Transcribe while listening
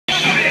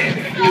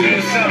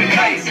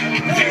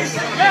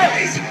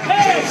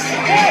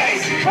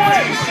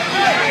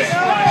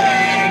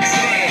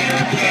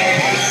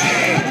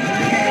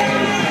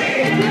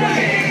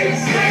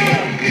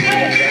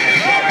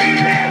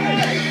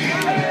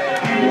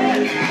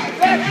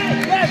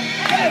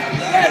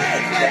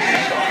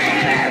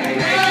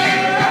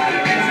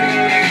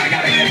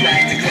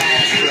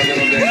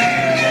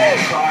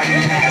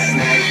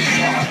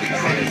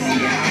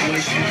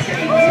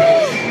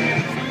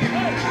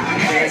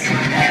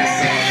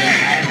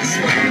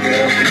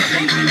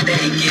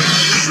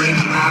Drink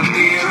my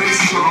beer,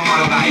 it's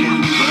more like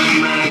but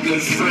my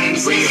good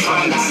friends, they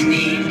all I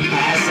need.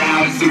 Pass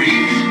out at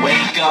 3,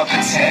 wake up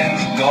at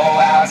 10, go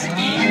out to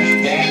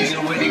eat, then do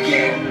it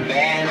again.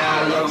 Man,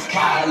 I love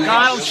college.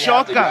 Kyle,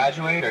 shotgun.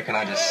 Graduate, or can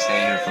I just stay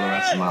here for the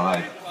rest of my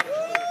life?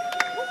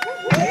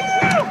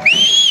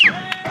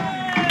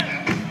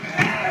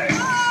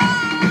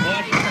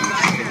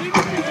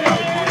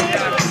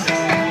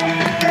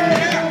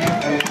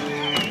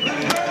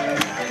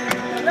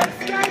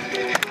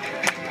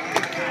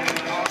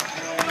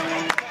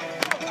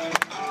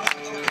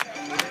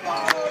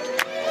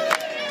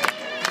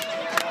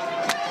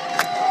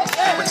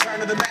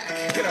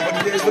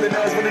 What it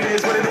does, what it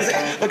is, what it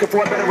isn't. Looking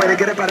for a better way to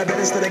get up out of bed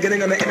instead of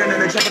getting on the internet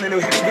and jumping into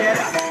a hit again.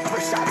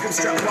 First shot,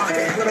 construct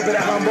walking, a little bit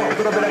of humble, a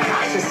little bit of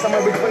cautious,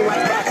 somewhere between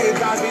like Rocky and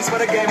Cosby's for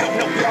the game.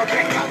 Nope, y'all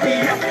can't copy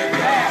up.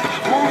 Yeah,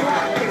 we're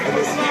rocking in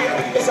this year.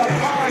 It's a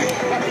party.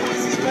 My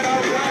pussy's been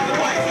around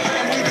life,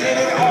 and we did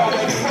it all.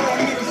 Like for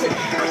music,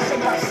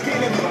 pushing my skin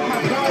and put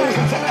my bones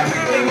into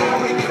everything I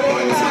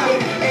record to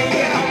it. And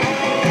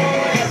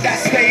yeah,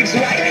 that stage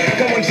light,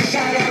 going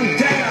shine on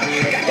down.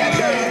 Got that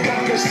very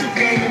bunker suit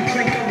game and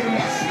drink over my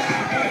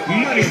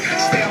money,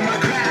 stay on my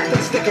craft,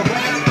 don't stick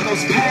around for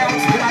those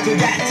pounds. But I do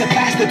that to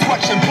pass the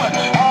torch and put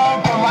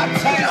on for my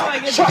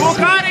town. Trust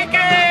me.